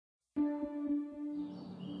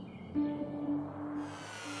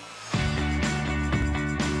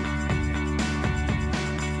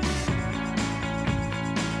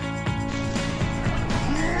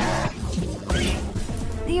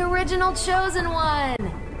original chosen one!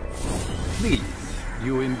 Please,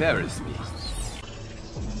 you embarrass me.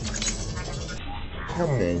 I'm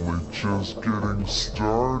only just getting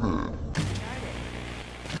started.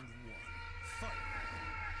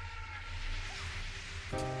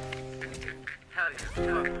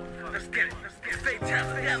 Let's get it.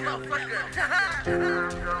 Fatality, that motherfucker.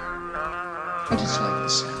 I just like the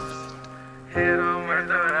sound.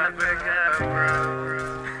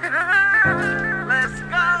 Let's go.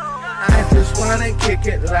 I just wanna kick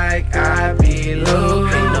it like I be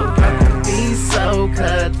Luke. Ain't no fucking be so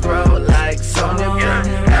cutthroat like Sonya.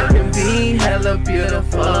 I can be hella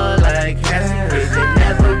beautiful like Cassie. Ain't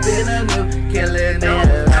never been a new killing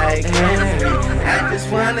it like Henry. I just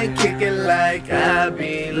wanna kick it like I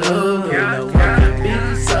be Luke. Ain't no fucking be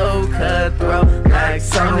so cutthroat like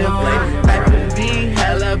Sonya. I can be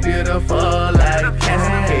hella beautiful like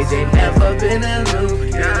Cassie. Ain't never been a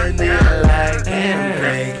new killing it like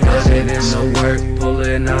Henry. Put it in the work,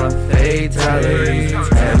 pulling off fatalities.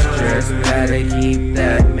 Extras, gotta keep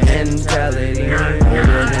that mentality. Put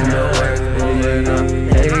it in the work, pulling off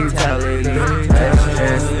fatalities.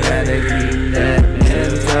 Extras, gotta keep that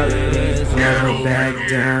mentality. Never back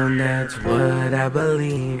down, that's what I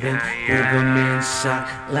believe in. Give them in shock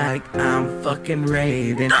like I'm fucking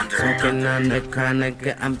Raiden. Smoking on the chronic,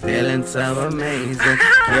 I'm feeling so amazing.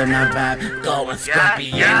 Feel my vibe going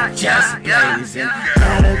scorpion, just blazing.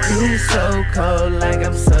 Gotta be so cold like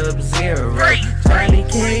I'm Sub-Zero. Johnny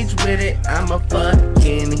Cage with it, I'm a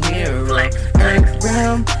fucking hero. Earth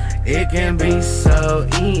realm, it can be so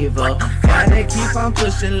evil. Gotta keep on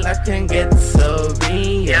pushing, life can get so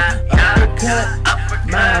real. Uppercut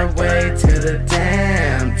my way to the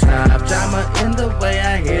damn top. Drama in the way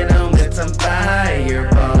I hit them with some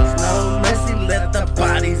fireballs. No mercy, let the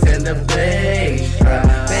bodies in the base drop.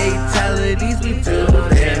 Fatalities, we do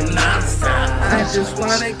them non-stop. I just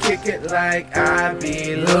wanna kick it like I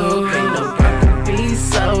be Luke. Ain't no fucking be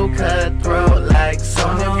so cutthroat like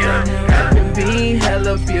Sonya. I can be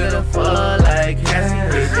hella beautiful like Cassie.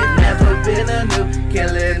 Ain't never been a new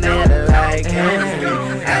killing it like Henry.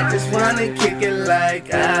 I just wanna kick it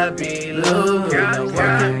like I be Luke. Ain't no one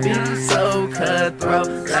can be so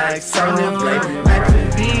cutthroat like Sonya. I can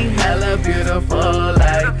be hella beautiful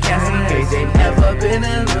like Cassie. Ain't never been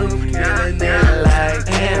a new killing it like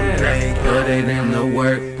Empress. Put it in the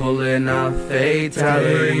work, pulling off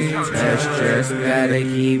fatalities. Extras, gotta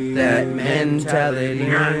keep that mentality.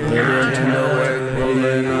 Put it in the work,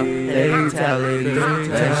 pulling off fatalities.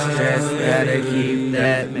 Extras, gotta keep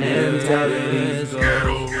that mentality.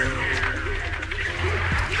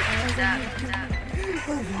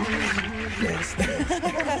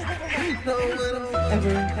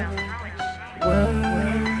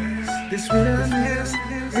 This realness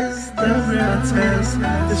is the real test.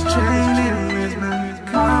 This training is my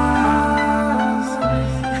cause.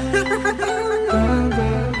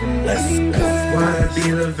 Let's go. Wanna be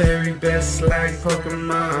the very best like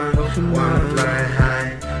Pokemon. Wanna fly high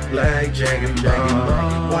like Dragon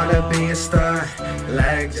Ball. Wanna be a star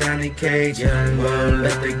like Johnny Cage. Won't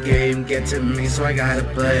let the game get to me, so I gotta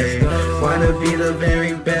play. Wanna be the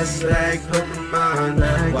very best like Pokemon.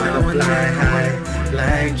 Wanna fly high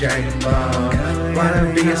like Dragon Ball.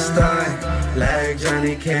 Wanna be a star like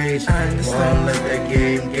Johnny Cage. Won't let the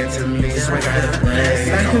game get to me, so I gotta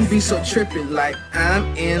play. I can be so trippy like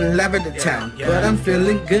I'm in Lavender Town, but I'm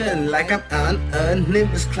feeling good like I'm on a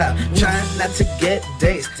Nimbus cloud. Trying not to get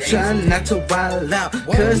dazed, trying not to wild out,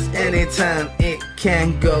 cause anytime it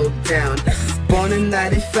can go down. Born in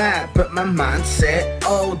 95, but my mindset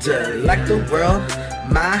older. Like the world,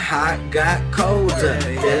 my heart got colder.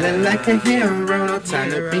 Feeling like a hero, no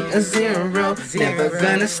time to be a zero. Never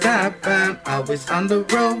gonna stop, I'm always on the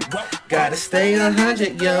road. Gotta stay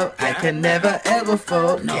 100, yo, I can never ever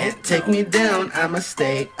fold. Can't take me down, I'ma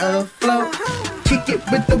stay afloat. Kick it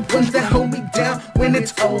with the ones that hold me down when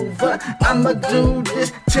it's over. I'ma do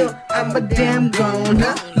this till I'm a damn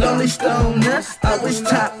goner. Lonely stoner, always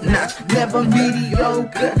top notch, never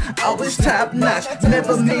mediocre. Always top notch,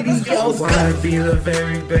 never mediocre. Wanna be the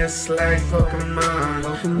very best like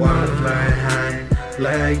Pokemon. Wanna fly high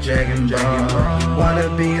like Dragon Ball. Wanna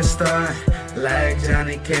be a star like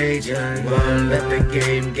Johnny Cage. Won't let the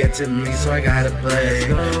game get to me, so I gotta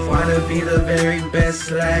play. Wanna be the very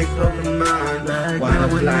best like Pokemon. Wanna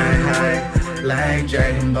fly high like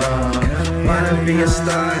Dragon Ball. Wanna be a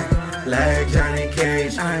star like Johnny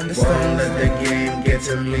Cage. Won't let the game get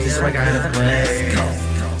to me, so I gotta play.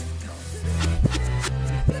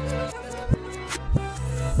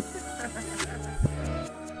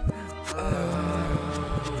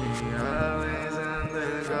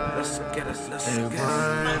 Let's get us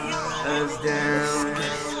down,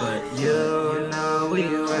 but You know we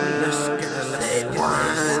run. They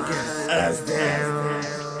want us down,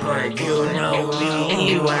 but you know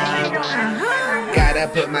we run. Gotta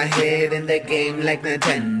put my head in the game like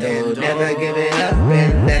Nintendo. Never giving up,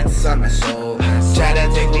 and that's on my soul. Try to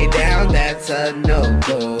take me down, that's a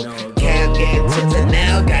no-go. Can't get to the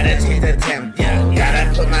now, gotta change the tempo.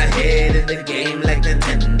 Gotta put my head in the game like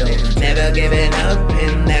Nintendo. Never giving up,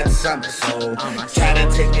 and that's on my soul. Try to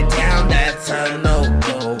take me down, that's a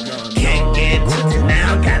no-go. Can't get to the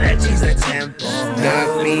now, gotta change the tempo.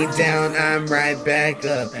 Knock me down, I'm right back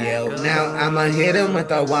up, yo. Now I'ma hit him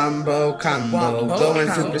with a wombo combo. Going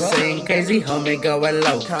Super Saiyan crazy, homie, going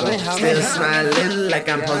loco. Still smiling like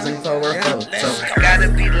I'm posing for a photo. Gotta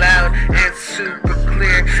be loud and super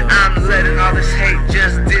clear. I'm letting all this hate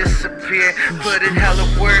just disappear. Put in hella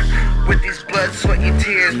work with these blood, sweat, and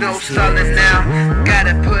tears. No stalling now,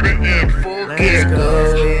 gotta put it in full gear.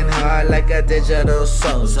 Going hard like a digital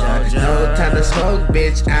soldier. No time to smoke,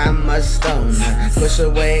 bitch, I'm a stoner. Push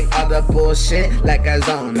away all the bullshit like a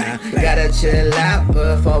zoner. Gotta chill out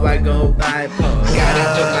before I go bipolar. Gotta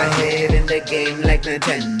put my head in the game like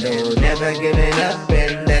Nintendo. Never giving up,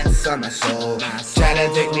 and that's on my soul. Try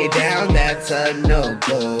to take me down, that's a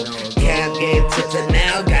no-go. Can't get to the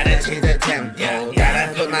now, gotta change the tempo.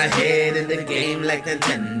 Gotta put my head in the game like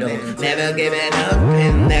Nintendo. Never giving up,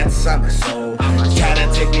 and that's on my soul. Try to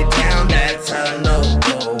take me down, that's a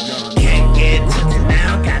no-go. Can't get to the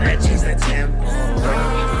now, gotta change the tempo.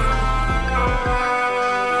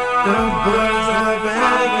 The birds are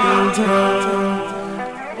back in town.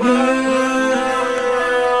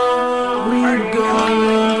 We're going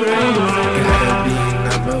crazy. Gotta be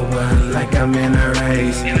number one like I'm in a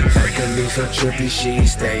race. That can be so trippy, she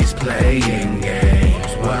stays playing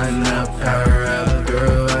games. One up, power up,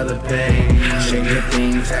 through all the pain. Stranger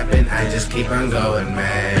things happen, I just keep on going,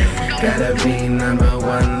 man. Gotta be number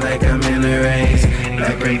one like I'm in a race.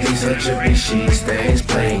 That can be so trippy, she stays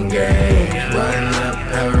playing games. One up,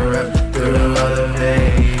 power up, through all the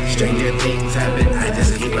pain. Stranger things happen, I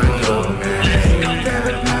just keep on going, man.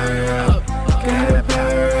 Gotta power up, gotta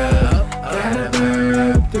power up, gotta power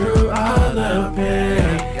up through all the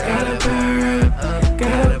pain. Gotta power up,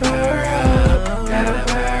 gotta power up, gotta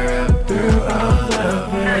power up through all the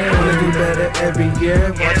pain. Wanna do better every year,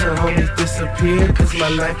 watch your homies disappear. Cause my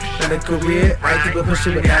life, not a career, I keep it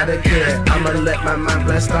pushing without a care. I'ma let my mind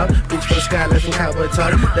blast off, reach for the sky, let some cowboy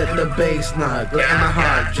talk. Let the bass knock, letting my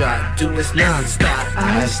heart drop, do this non-stop.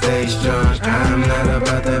 I stay strong, I'm not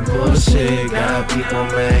about that bullshit. Got people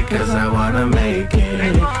mad cause I wanna make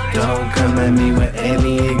it. Don't come at me with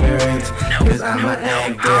any ignorance, cause I'm an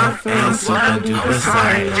actor and super duper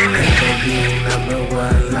silent. Gotta be number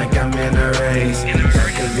one like I'm in a race.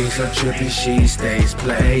 That could be so trippy, she stays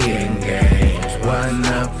playing games. One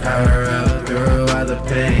up, power up, through all the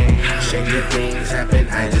pain. Stranger things happen,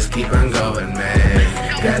 I just keep on going,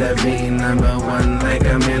 man. Gotta be number one like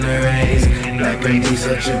I'm in a race. That can be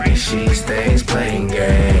so trippy, she stays playing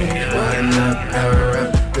games. One up, power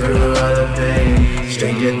up, through all the pain.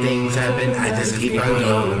 Stranger things happen, I just keep on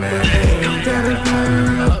going, man. Gotta power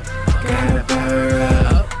up, gotta power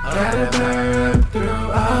up, gotta power up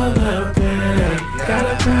through all the pain.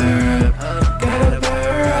 Gotta power up, gotta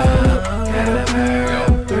power up, gotta power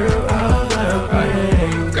up through all the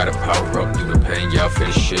pain. Gotta power up through the pain, y'all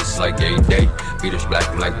feel shit's like a day. Beaters black,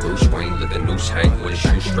 I'm like Bruce Wayne, let the noose hang with a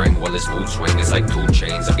shoestring while it's mood swing. It's like 2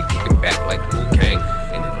 chains, I be kicking back like Liu Kang.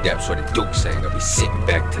 In the depths where the Duke sang, I be sitting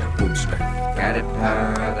back to the boots bang. Gotta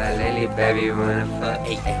power up, that lily baby wanna fuck.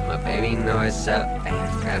 Ay, my baby know it's up. Ay,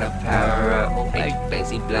 gotta power up, like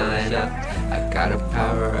Banksy blowing up. I gotta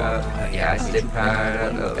power up, yeah I stay powered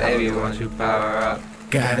up. Little baby wants you power up.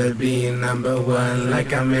 Gotta be number one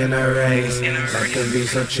like I'm in a race. That can be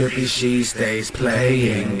so trippy, she stays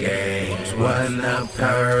playing games. One up,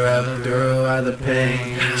 power up through all the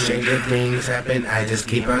pain. Stranger things happen, I just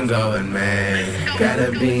keep on going, man.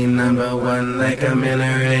 Gotta be number one like I'm in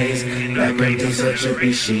a race. That can be so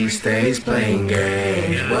trippy, she stays playing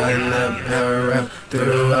games. One up, power up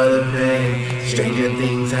through all the pain. Stranger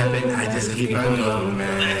things happen, I just keep on going,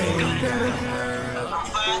 man.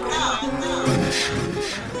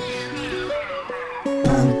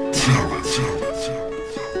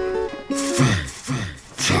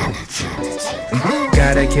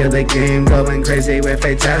 Gotta kill the game, going crazy with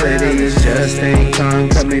fatalities. Just ain't calm,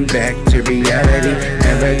 coming back to reality.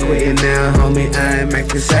 Never quitting now, homie, I'm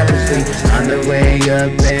acting savagely. On the way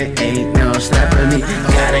up, there ain't no stopping me.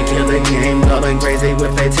 Gotta kill the game, going crazy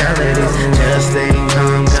with fatalities. Just ain't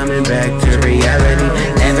calm, coming back to reality.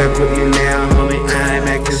 Never quitting now, homie, I'm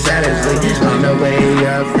acting savagely. On the way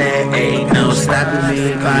up, there ain't no stopping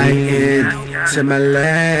me. Fighting to my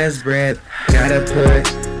last breath. Gotta put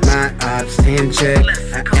my ops in check.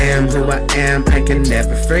 I am who I am, I can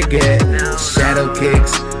never forget. Shadow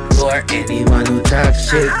kicks for anyone who talks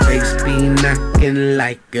shit. Face be knocking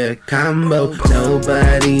like a combo.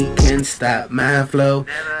 Nobody can stop my flow.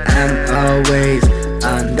 I'm always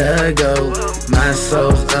on the go. My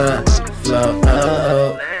soul's a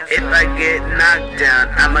flow. If I get knocked down,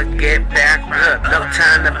 I'ma get back up. No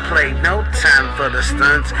time to play, no time for the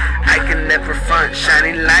stunts. I can never front,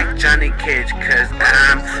 shining like Johnny Cage, cause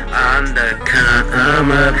I'm on the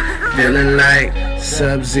come up. Feeling like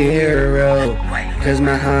Sub-Zero, cause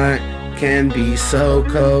my heart can be so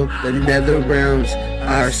cold. The nether realms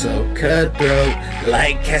are so cutthroat.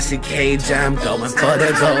 Like Cassie Cage, I'm going for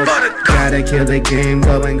the gold. Gotta kill the game,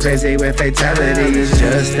 going crazy with fatalities.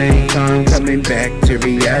 Just ain't calm, coming back to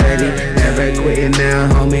reality. Never quitting now,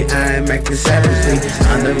 homie, I'm acting savagely.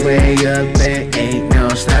 On the way up, there ain't no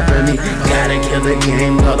stopping me. Gotta kill the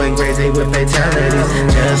game, going crazy with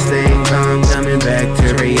fatalities. Just ain't calm, coming back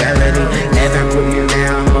to reality. Never quitting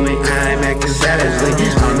now, homie, I'm acting savagely.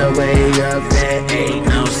 On the way up, there ain't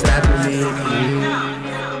no stopping me.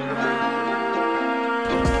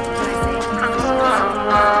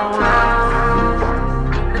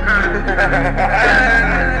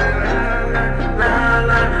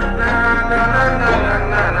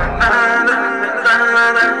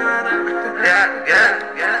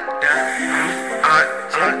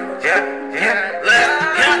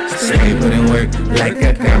 Stay put in work like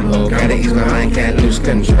a combo. Gotta ease my mind, can't lose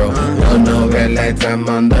control. No red lights, I'm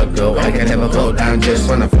on the go. I can never hold down, just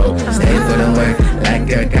wanna flow. Stay put in work like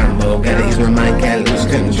a combo. Gotta ease my mind, can't lose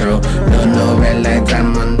control. No red lights,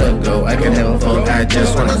 I'm on the go. I can never fold, I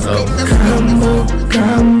just wanna flow.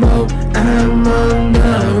 Combo, I'm on the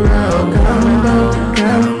road.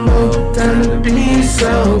 Combo, time to be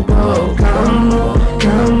so bold. Combo,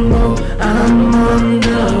 I'm on the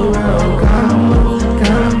road.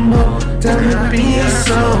 Combo, time to be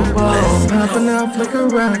so bold. Popping off like a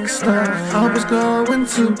rock star. Always going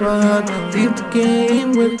super hard. Leave the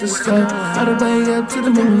game with the star. All the way up to the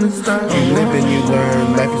moon and stars. You live and you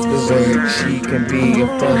learn, life is berserk. She can be a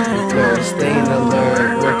fucking flirt. Staying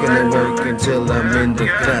alert, working and work until I'm in the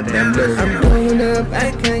goddamn blur. I'm blowing up,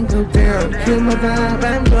 I can't go down. Kill my vibe,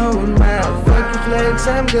 I'm going wild. Fuck your flex,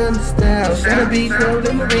 I'm gonna style. Gotta be cold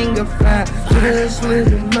in the ring of fire. Just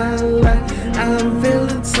living my life, I'm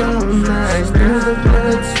feeling so nice. Through the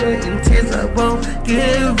blood, sweat, and tears, I won't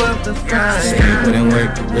give up the fight. Stay put in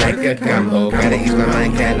work like a combo. Gotta ease my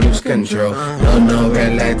mind, can't lose control. No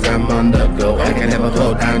red lights, I'm on the go. I can never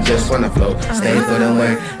hold down, just wanna flow. Stay put in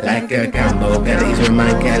work like a combo. Gotta ease my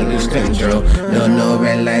mind, can't lose control. No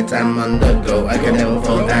red lights, I'm on the go. I can never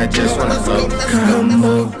fold, I just wanna flow.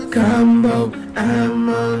 Combo, I'm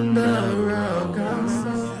on the